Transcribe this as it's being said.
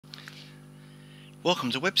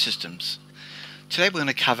Welcome to Web Systems. Today we're going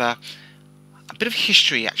to cover a bit of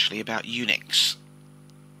history actually about UNIX.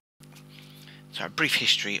 So a brief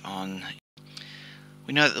history on...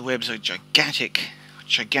 We know that the web is a gigantic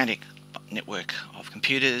network of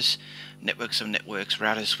computers, networks of networks,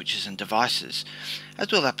 routers, switches and devices,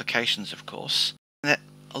 as well as applications of course. And that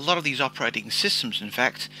a lot of these operating systems in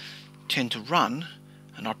fact tend to run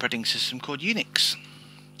an operating system called UNIX,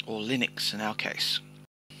 or Linux in our case.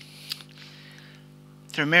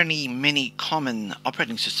 There are many common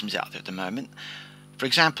operating systems out there at the moment. For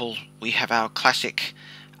example, we have our classic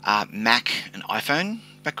Mac and iPhone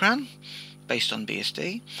background based on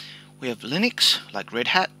BSD. We have Linux like Red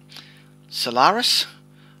Hat, Solaris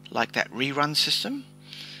like that rerun system.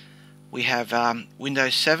 We have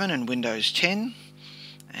Windows 7 and Windows 10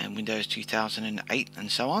 and Windows 2008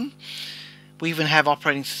 and so on. We even have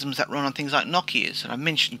operating systems that run on things like Nokia's, and I've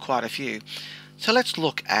mentioned quite a few. So let's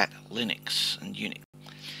look at Linux and UNIX.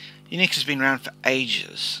 UNIX has been around for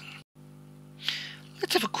ages.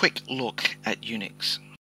 Let's have a quick look at UNIX.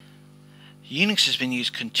 UNIX has been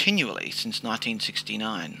used continually since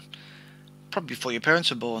 1969, probably before your parents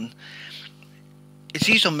were born. It's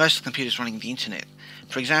used on most of the computers running the internet.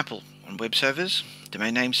 For example, on web servers,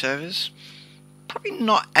 domain name servers, probably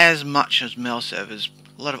not as much as mail servers.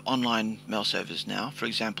 A lot of online mail servers now, for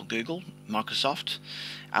example Google, Microsoft,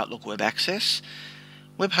 Outlook Web Access.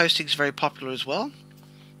 Web hosting is very popular as well.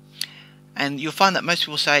 And you'll find that most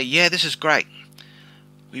people say, yeah, this is great.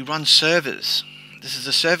 We run servers. This is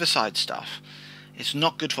the server-side stuff. It's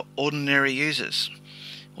not good for ordinary users.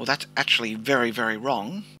 Well, that's actually very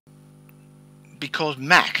wrong, because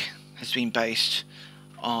Mac has been based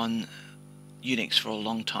on UNIX for a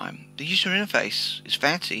long time. The user interface is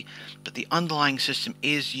fancy, but the underlying system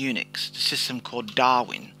is UNIX, the system called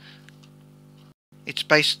Darwin. It's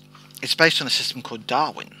based on a system called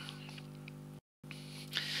Darwin.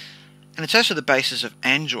 And it's also the basis of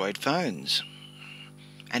Android phones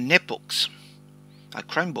and netbooks, like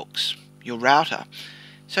Chromebooks, your router.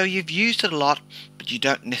 So you've used it a lot, but you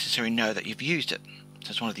don't necessarily know that you've used it. So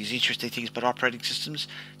it's one of these interesting things about operating systems.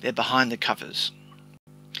 They're behind the covers.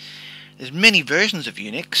 There's many versions of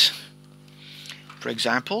UNIX. For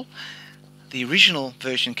example, the original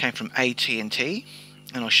version came from AT&T,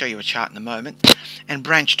 and I'll show you a chart in a moment, and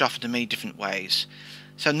branched off into many different ways.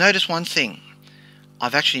 So notice one thing.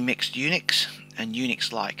 I've actually mixed UNIX and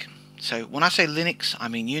Unix-like. So when I say Linux, I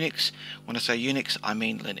mean Unix. When I say Unix, I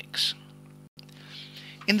mean Linux.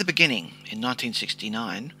 In the beginning, in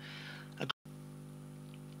 1969,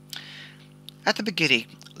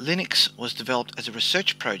 Linux was developed as a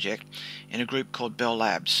research project in a group called Bell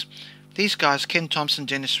Labs. These guys, Ken Thompson,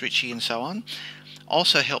 Dennis Ritchie and so on,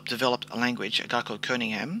 also helped develop a language, a guy called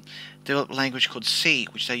Cunningham, developed a language called C,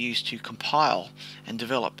 which they used to compile and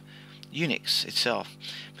develop UNIX itself.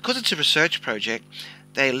 Because it's a research project,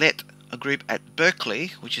 they let a group at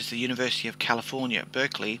Berkeley, which is the University of California,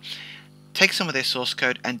 Berkeley, take some of their source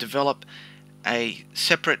code and develop a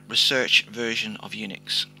separate research version of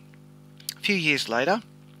UNIX. A few years later,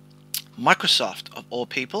 Microsoft, of all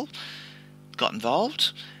people, got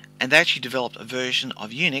involved, and they actually developed a version of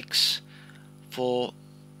UNIX for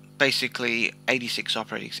basically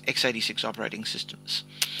x86 operating systems.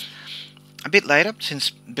 A bit later, since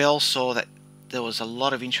Bell saw that there was a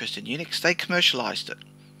lot of interest in UNIX, they commercialized it.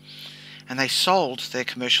 And they sold their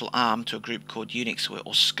commercial arm to a group called UNIX,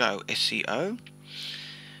 or SCO, S-C-O,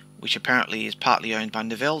 which apparently is partly owned by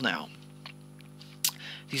Novell now.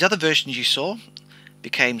 These other versions you saw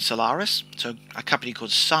became Solaris, so a company called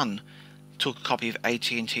Sun took a copy of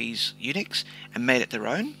AT&T's UNIX and made it their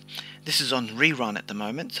own. This is on rerun at the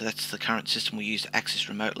moment, so that's the current system we use to access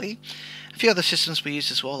remotely. A few other systems we use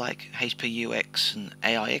as well, like HP UX and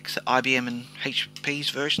AIX, IBM and HP's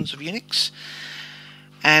versions of Unix.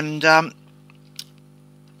 And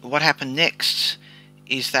what happened next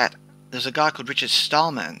is that there's a guy called Richard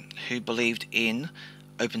Stallman who believed in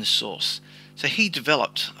open source. So he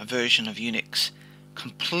developed a version of Unix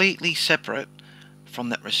completely separate from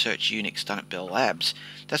that research Unix done at Bell Labs.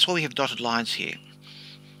 That's why we have dotted lines here.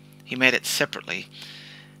 He made it separately.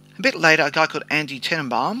 A bit later, a guy called Andy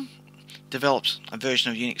Tenenbaum developed a version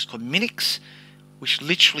of Unix called Minix, which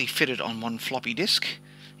literally fitted on one floppy disk,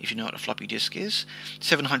 if you know what a floppy disk is,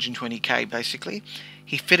 720K basically.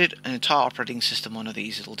 He fitted an entire operating system on one of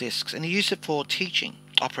these little disks, and he used it for teaching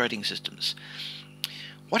operating systems.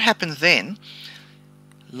 What happened then?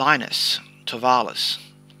 Linus Torvalds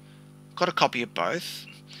got a copy of both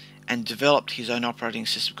and developed his own operating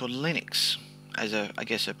system called Linux as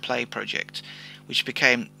a play project, which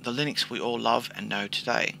became the Linux we all love and know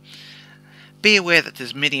today. Be aware that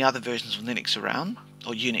there's many other versions of Linux around.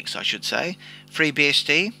 or UNIX I should say,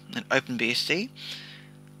 FreeBSD and OpenBSD,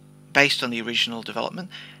 based on the original development.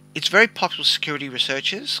 It's very popular with security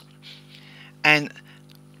researchers, and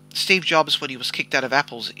Steve Jobs, when he was kicked out of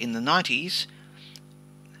Apple in the 90s,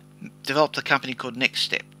 developed a company called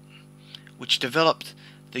NextStep, which developed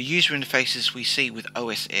the user interfaces we see with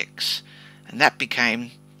OS X, and that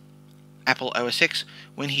became Apple OS X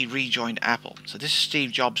when he rejoined Apple. So this is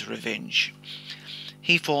Steve Jobs' revenge.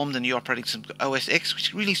 He formed the new operating system OS X,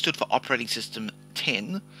 which really stood for Operating System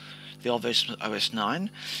 10, the old version of OS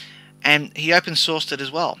 9, and he open sourced it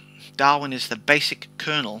as well. Darwin is the basic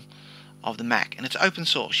kernel of the Mac, and it's open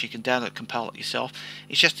source. You can download it, compile it yourself.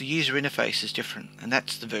 It's just the user interface is different, and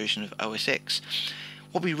that's the version of OS X.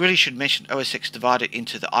 What we really should mention, OS X divided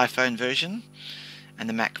into the iPhone version and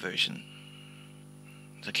the Mac version.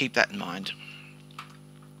 So keep that in mind.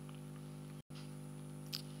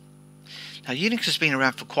 Now Unix has been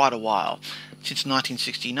around for quite a while, since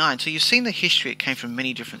 1969, so you've seen the history. It came from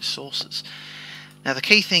many different sources. Now the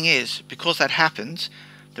key thing is, because that happens,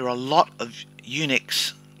 there are a lot of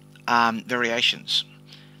Unix variations.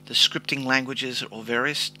 The scripting languages are all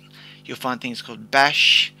various. You'll find things called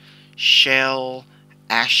Bash, Shell,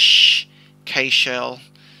 Ash, K-Shell,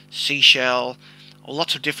 C-Shell, or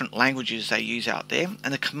lots of different languages they use out there,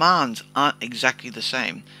 and the commands aren't exactly the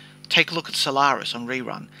same. Take a look at Solaris on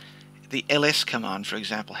rerun. The ls command, for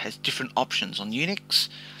example, has different options on Unix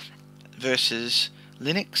versus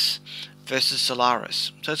Linux versus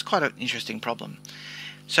Solaris. So it's quite an interesting problem.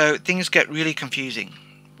 So things get really confusing.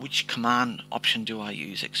 Which command option do I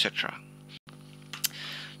use, etc.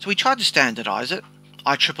 So we tried to standardize it.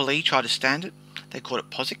 IEEE tried to standard. They called it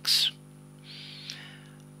POSIX.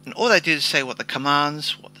 And all they did is say what the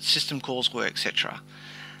commands, what the system calls were, etc.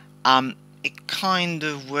 It kind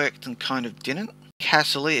of worked and kind of didn't. The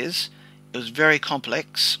hassle is, it was very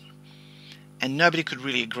complex and nobody could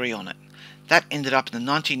really agree on it. That ended up in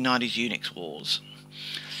the 1990s Unix wars.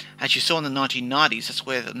 As you saw in the 1990s, that's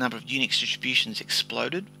where the number of Unix distributions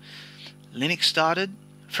exploded. Linux started,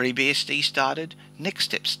 FreeBSD started,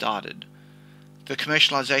 NextStep started. The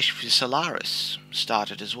commercialization for Solaris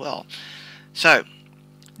started as well. So,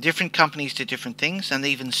 different companies did different things, and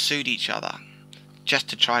they even sued each other just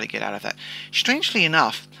to try to get out of that. Strangely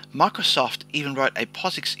enough, Microsoft even wrote a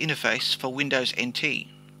POSIX interface for Windows NT.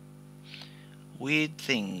 Weird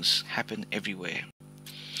things happen everywhere.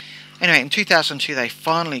 Anyway, in 2002 they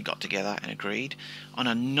finally got together and agreed on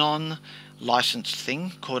a non-licensed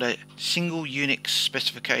thing called a single Unix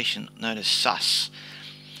specification, known as SAS.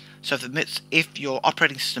 So if your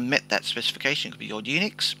operating system met that specification, it could be your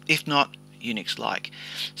Unix. If not, Unix-like.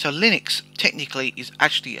 So Linux technically is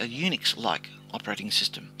actually a Unix-like operating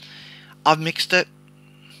system. I've mixed it,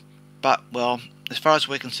 but well, as far as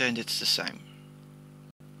we're concerned, it's the same.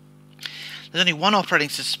 There's only one operating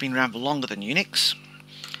system that's been around for longer than Unix,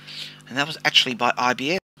 and that was actually by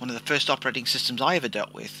IBM, one of the first operating systems I ever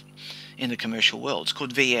dealt with in the commercial world. It's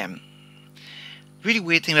called VM. Really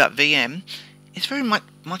weird thing about VM, it's very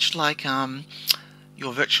much like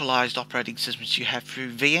your virtualized operating systems you have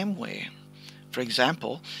through VMware. For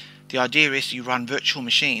example, the idea is you run virtual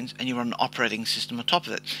machines and you run an operating system on top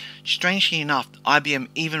of it. Strangely enough, IBM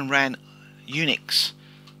even ran Unix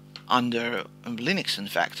under Linux, in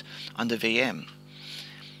fact, under VM.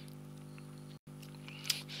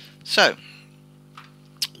 So,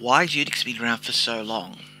 why has Unix been around for so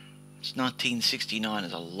long? It's 1969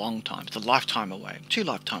 is a long time. It's a lifetime away. 2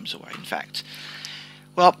 lifetimes away, in fact.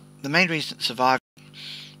 Well, the main reason it survived,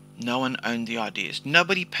 no one owned the ideas.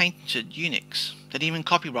 Nobody patented Unix. They didn't even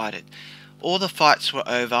copyright it. All the fights were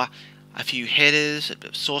over a few headers, a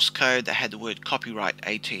bit of source code that had the word copyright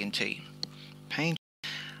AT&T. Pain.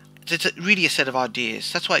 It's really a set of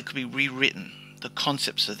ideas. That's why it could be rewritten. The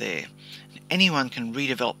concepts are there. Anyone can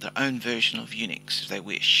redevelop their own version of Unix if they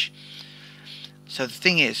wish. So the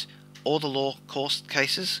thing is, all the law court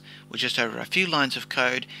cases were just over a few lines of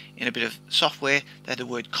code in a bit of software that had the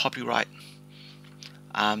word copyright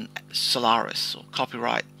Solaris or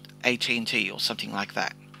copyright AT&T or something like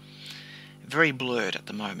that. Very blurred at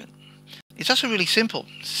the moment. It's also really simple.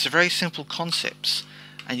 It's very simple concepts,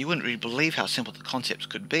 and you wouldn't really believe how simple the concepts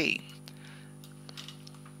could be.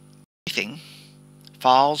 Everything,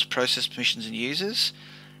 files, process permissions and users,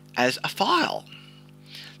 as a file.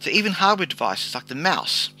 So even hardware devices like the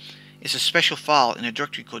mouse is a special file in a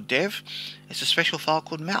directory called dev. It's a special file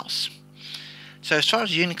called mouse. So as far as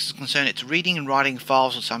Unix is concerned, it's reading and writing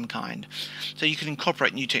files of some kind. So you can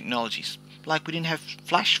incorporate new technologies, like we didn't have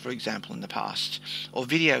flash, for example, in the past, or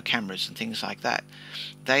video cameras and things like that.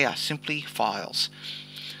 They are simply files.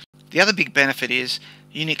 The other big benefit is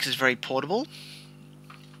Unix is very portable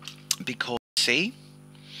because C,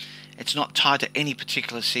 It's not tied to any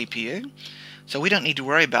particular CPU, so we don't need to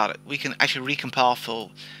worry about it. We can actually recompile for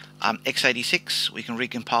x86. We can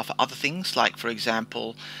recompile for other things, like for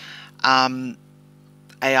example ARM,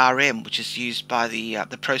 which is used by the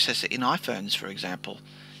processor in iPhones, for example.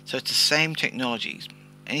 So it's the same technology.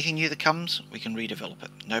 Anything new that comes, we can redevelop it.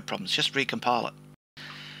 No problems. Just recompile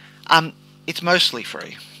it. It's mostly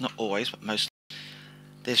free, not always, but mostly.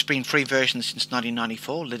 There's been free versions since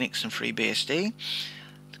 1994, Linux and FreeBSD.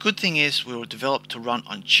 The good thing is we were developed to run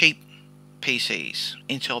on cheap PCs,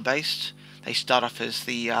 Intel based. They start off as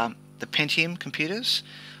the Pentium computers,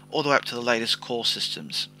 all the way up to the latest Core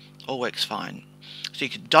systems. All works fine. So you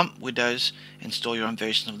can dump Windows and install your own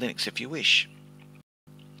version of Linux if you wish.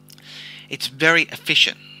 It's very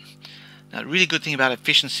efficient. Now, the really good thing about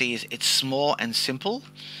efficiency is it's small and simple,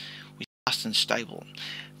 with fast and stable.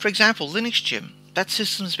 For example, Linux Gym. That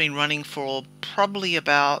system's been running for probably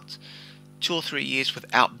about 2 or 3 years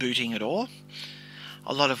without booting at all.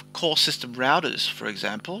 A lot of core system routers, for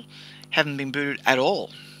example, haven't been booted at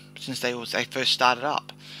all since they first started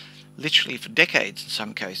up, literally for decades in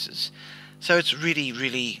some cases. So it's really,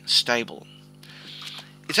 really stable.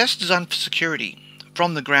 It's actually designed for security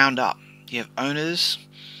from the ground up. You have owners,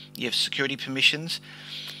 you have security permissions,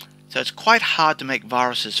 so it's quite hard to make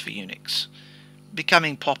viruses for Unix.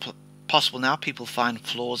 Becoming possible now, people find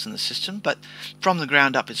flaws in the system, but from the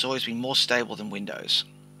ground up it's always been more stable than Windows.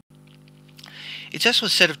 It's also a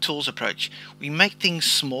set of tools approach. We make things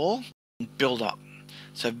small and build up.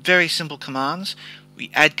 So very simple commands, we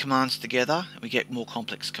add commands together and we get more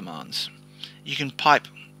complex commands. You can pipe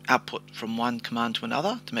output from one command to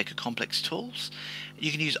another to make a complex tools.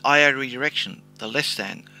 You can use IO redirection, the less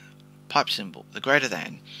than, pipe symbol, the greater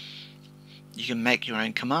than. You can make your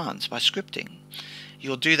own commands by scripting.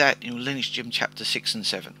 You'll do that in Linux Gym Chapter 6 and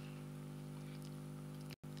 7.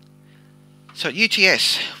 So at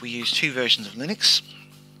UTS we use 2 versions of Unix,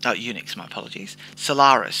 my apologies.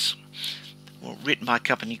 Solaris, written by a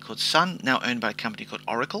company called Sun, now owned by a company called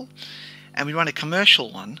Oracle. And we run a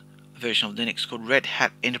commercial version of Linux called Red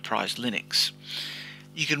Hat Enterprise Linux.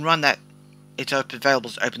 You can run that, it's available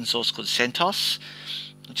as open source called CentOS.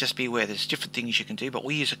 Just be aware there's different things you can do, but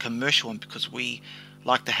we use a commercial one because we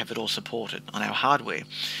like to have it all supported on our hardware.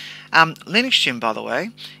 Linux Gym, by the way,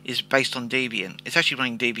 is based on Debian. It's actually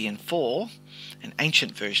running Debian 4, an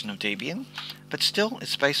ancient version of Debian, but still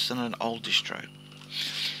it's based on an old distro.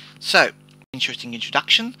 So, interesting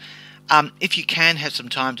introduction. If you can have some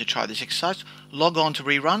time to try this exercise, log on to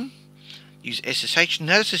rerun, use SSH.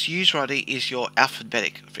 Notice this user ID is your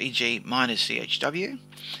alphabetic, for e.g. mine is CHW.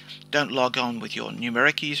 Don't log on with your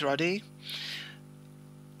numeric user ID.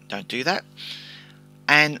 Don't do that.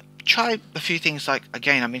 And try a few things like,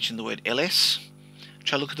 again, I mentioned the word ls.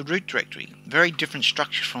 Try to look at the root directory. Very different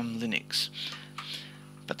structure from Linux.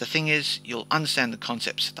 But the thing is, you'll understand the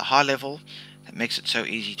concepts at the high level. That makes it so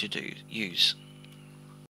easy to use.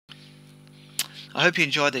 I hope you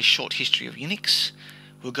enjoyed this short history of Unix.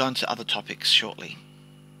 We'll go on to other topics shortly.